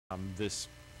this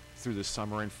through the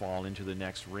summer and fall into the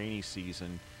next rainy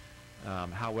season.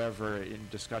 However, in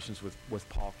discussions with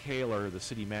Paul Kaler, the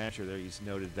city manager there, he's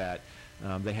noted that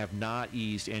they have not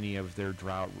eased any of their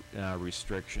drought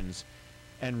restrictions.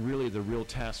 And really the real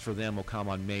test for them will come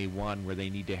on May 1, where they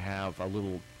need to have a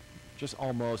little, just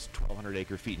almost 1,200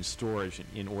 acre-feet in storage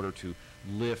in order to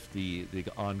lift the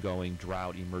ongoing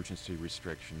drought emergency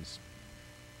restrictions.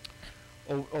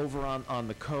 Over on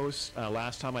the coast,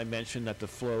 last time I mentioned that the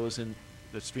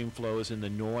stream flows in the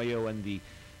Noyo and the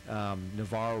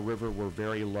Navarro River were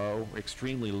very low,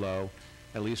 extremely low,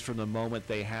 at least from the moment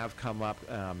they have come up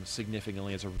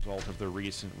significantly as a result of the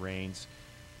recent rains.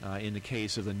 In the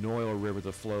case of the Noyo River,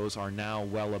 the flows are now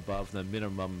well above the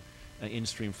minimum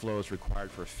in-stream flows required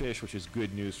for fish, which is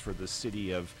good news for the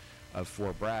city of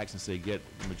Fort Bragg, since they get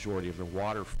the majority of the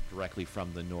water directly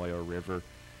from the Noyo River.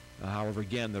 However,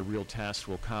 again, the real test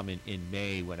will come in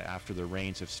May, when after the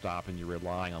rains have stopped and you're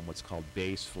relying on what's called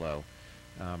base flow.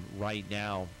 Right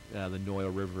now, the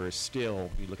Noyo River is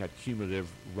still, you look at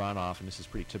cumulative runoff, and this is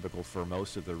pretty typical for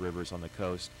most of the rivers on the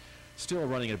coast, still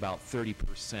running at about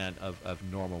 30%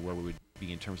 of normal, where we would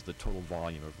be in terms of the total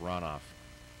volume of runoff.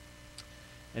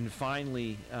 And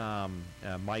finally,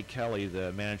 Mike Kelly,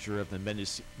 the manager of the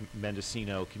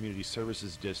Mendocino Community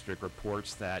Services District,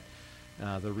 reports that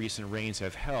the recent rains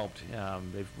have helped.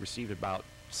 They've received about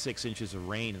 6 inches of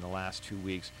rain in the last 2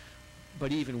 weeks.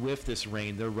 But even with this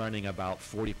rain, they're running about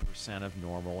 40% of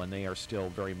normal, and they are still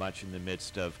very much in the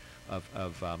midst of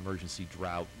emergency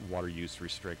drought water use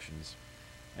restrictions.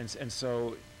 And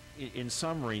so, in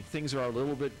summary, things are a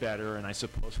little bit better, and I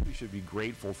suppose we should be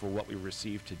grateful for what we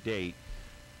received to date.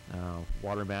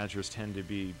 Water managers tend to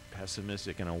be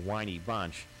pessimistic and a whiny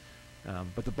bunch.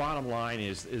 But the bottom line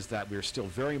is that we're still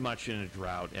very much in a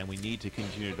drought, and we need to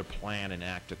continue to plan and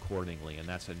act accordingly. And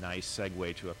that's a nice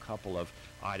segue to a couple of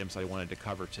items I wanted to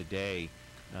cover today,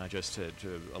 just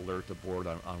to alert the board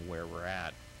on where we're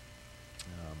at.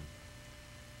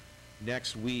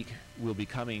 Next week, we'll be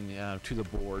coming to the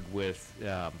board with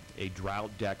a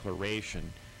drought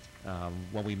declaration.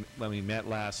 When we met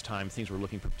last time, things were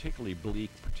looking particularly bleak,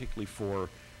 particularly for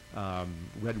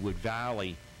Redwood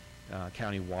Valley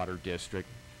County Water District.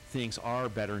 Things are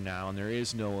better now, and there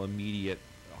is no immediate,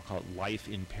 I'll call it, life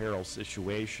in peril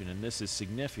situation. And this is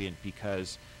significant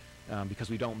because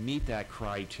we don't meet that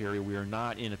criteria. We are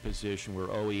not in a position where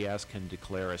OES can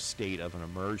declare a state of an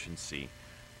emergency.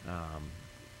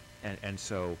 And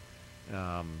so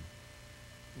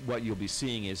what you'll be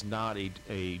seeing is not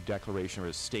a declaration of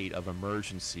a state of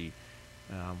emergency.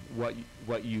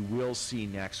 What you will see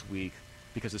next week,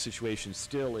 because the situation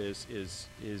still is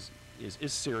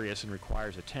serious and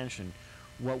requires attention,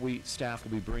 what staff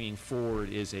will be bringing forward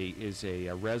is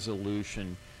a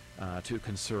resolution to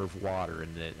conserve water,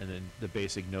 and then the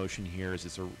basic notion here is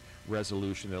it's a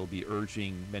resolution that will be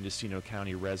urging Mendocino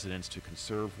County residents to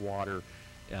conserve water.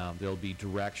 There'll be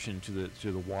direction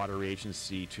to the water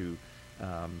agency to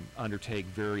undertake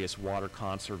various water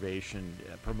conservation,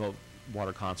 promote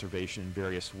water conservation in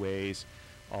various ways.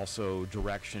 Also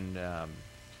direction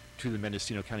to the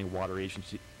Mendocino County Water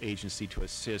Agency to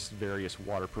assist various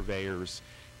water purveyors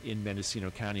in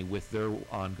Mendocino County with their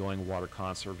ongoing water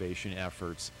conservation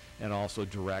efforts, and also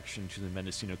direction to the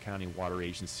Mendocino County Water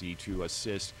Agency to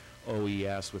assist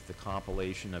OES with the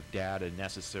compilation of data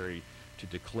necessary to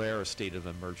declare a state of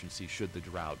emergency should the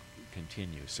drought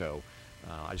continue. So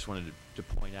I just wanted to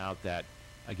point out that,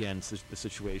 again, the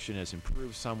situation has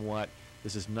improved somewhat.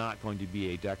 This is not going to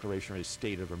be a declaration of a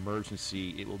state of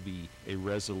emergency. It will be a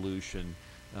resolution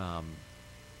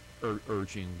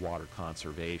urging water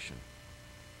conservation.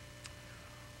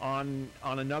 On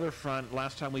another front,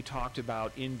 last time we talked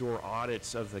about indoor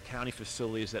audits of the county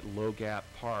facilities at Low Gap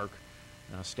Park.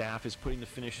 Staff is putting the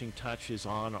finishing touches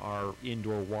on our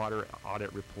indoor water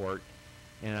audit report,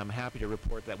 and I'm happy to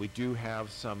report that we do have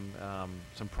some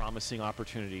promising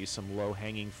opportunities, some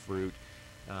low-hanging fruit.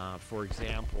 For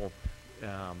example,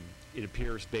 it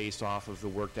appears, based off of the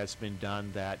work that's been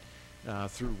done, that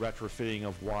through retrofitting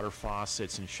of water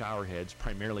faucets and shower heads,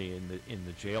 primarily in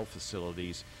the jail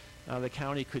facilities, the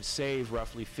county could save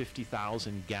roughly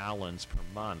 50,000 gallons per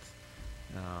month.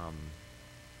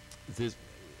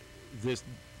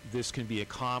 This can be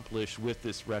accomplished with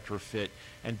this retrofit,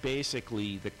 and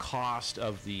basically the cost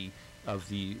of the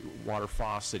water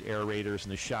faucet aerators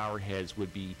and the shower heads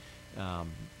would be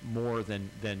more than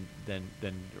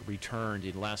returned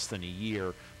in less than a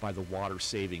year by the water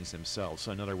savings themselves.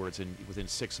 So in other words, within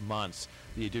 6 months,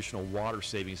 the additional water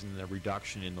savings and the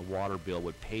reduction in the water bill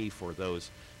would pay for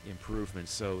those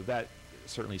improvements. So that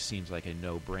certainly seems like a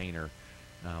no-brainer.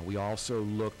 We also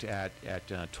looked at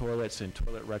toilets and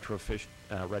toilet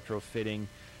retrofitting.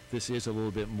 This is a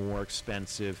little bit more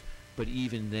expensive, but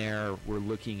even there, we're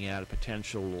looking at a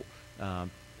potential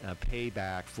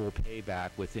payback, full payback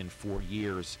within 4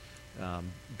 years,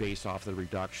 based off the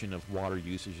reduction of water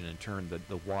usage and in turn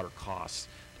the water costs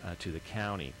to the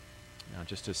county. Now,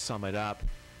 just to sum it up,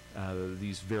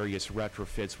 these various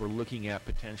retrofits, we're looking at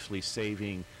potentially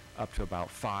saving up to about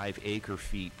 5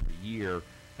 acre-feet per year.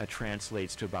 That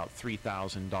translates to about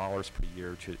 $3,000 per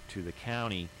year to the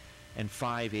county. And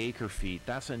 5 acre-feet,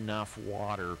 that's enough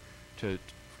water to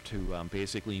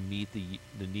basically meet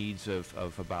the needs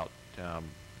of about,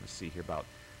 let's see here, about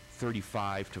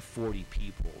 35 to 40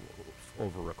 people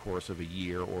over a course of a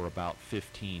year, or about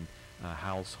 15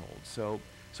 households. So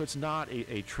it's not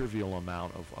a trivial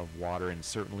amount of water, and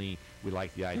certainly we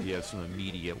like the idea of some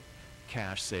immediate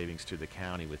cash savings to the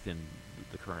county within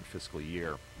the current fiscal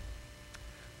year.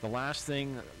 The last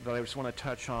thing that I just want to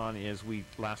touch on is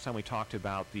last time we talked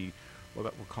about what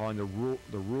we're calling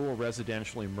the Rural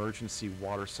Residential Emergency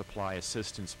Water Supply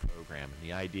Assistance Program. And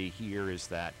the idea here is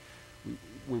that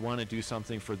we want to do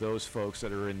something for those folks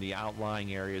that are in the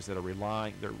outlying areas that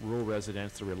are they're rural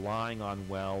residents, they're relying on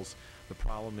wells. The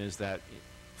problem is that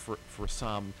for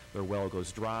some, their well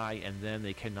goes dry, and then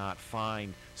they cannot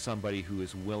find somebody who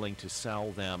is willing to sell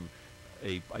them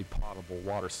a potable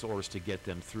water source to get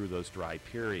them through those dry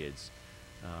periods.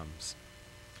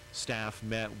 Staff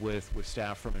met with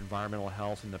staff from Environmental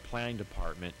Health and the Planning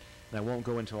Department, and I won't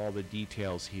go into all the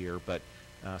details here, but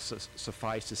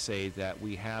suffice to say that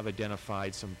we have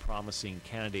identified some promising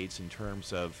candidates in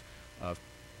terms of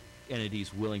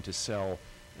entities willing to sell,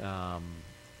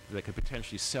 that could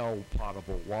potentially sell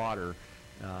potable water,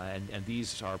 and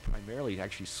these are primarily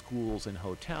actually schools and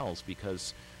hotels,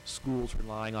 because schools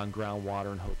relying on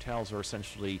groundwater and hotels are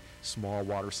essentially small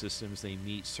water systems. They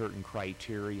meet certain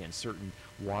criteria and certain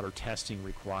water testing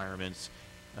requirements,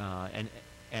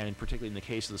 and particularly in the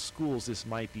case of the schools, this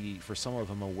might be for some of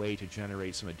them a way to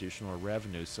generate some additional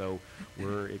revenue. So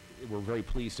we're very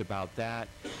pleased about that.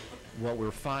 What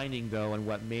we're finding, though, and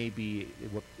what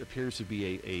appears to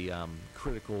be a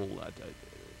critical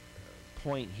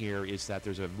point here, is that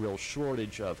there's a real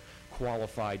shortage of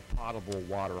qualified potable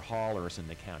water haulers in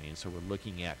the county, and so we're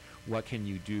looking at what can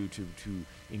you do to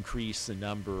increase the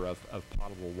number of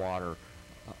potable water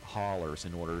haulers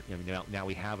in order. Now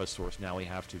we have a source. Now we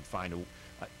have to find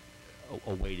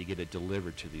a way to get it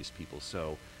delivered to these people.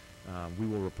 So we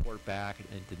will report back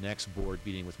at the next board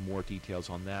meeting with more details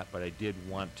on that, but I did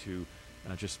want to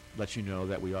just let you know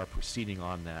that we are proceeding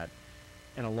on that.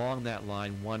 And along that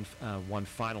line, one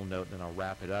final note, and then I'll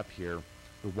wrap it up here.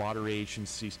 The Water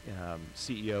Agency,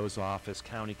 CEO's office,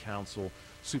 County Council,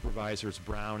 Supervisors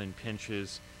Brown and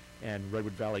Pinches, and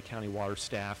Redwood Valley County Water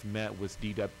staff met with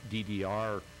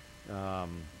DDR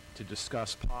to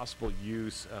discuss possible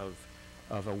use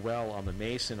of a well on the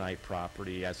Masonite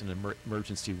property as an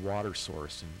emergency water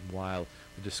source. And while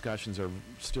the discussions are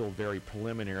still very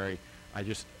preliminary, I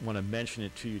just want to mention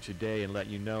it to you today and let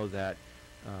you know that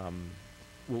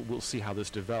we'll see how this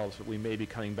develops, but we may be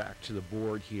coming back to the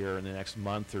board here in the next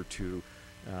month or two,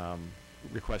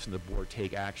 requesting the board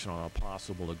take action on a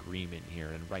possible agreement here.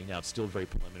 And right now it's still very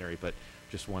preliminary, but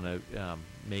just want to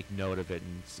make note of it,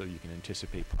 and so you can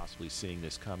anticipate possibly seeing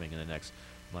this coming in the next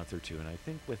month or two. And I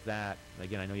think with that,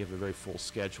 again, I know you have a very full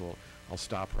schedule. I'll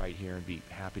stop right here and be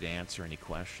happy to answer any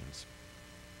questions.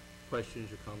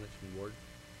 Questions or comments from the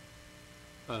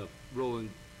board? Roland,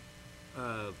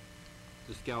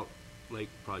 the Scout Lake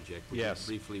project. Yes.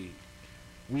 Briefly.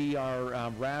 We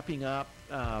are wrapping up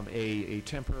a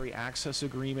temporary access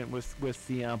agreement with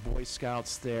the Boy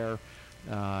Scouts there,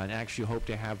 and actually hope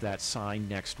to have that signed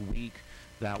next week.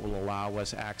 That will allow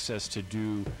us access to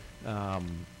do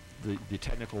the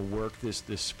technical work this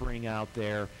spring out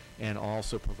there, and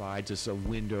also provides us a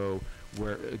window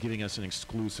where giving us an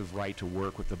exclusive right to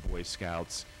work with the Boy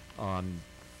Scouts on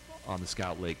the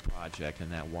Scout Lake project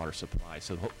and that water supply.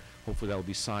 So hopefully that will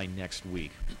be signed next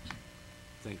week.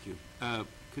 Thank you.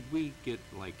 Could we get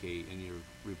in your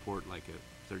report, like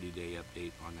a 30-day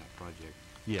update on that project?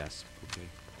 Yes. Okay.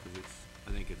 Because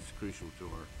I think it's crucial to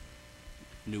our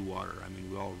new water. I mean,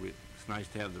 it's nice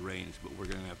to have the rains, but we're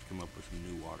going to have to come up with some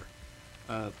new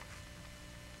water.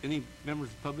 Any members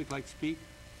of the public like to speak?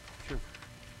 Sure.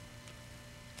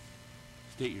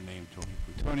 State your name, Tony,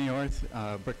 please. Tony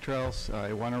Orth, Brick Trails.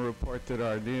 I want to report that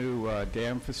our new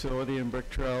dam facility in Brick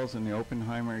Trails and the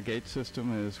Oppenheimer gate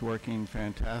system is working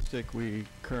fantastic. We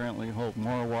currently hold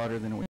more water than we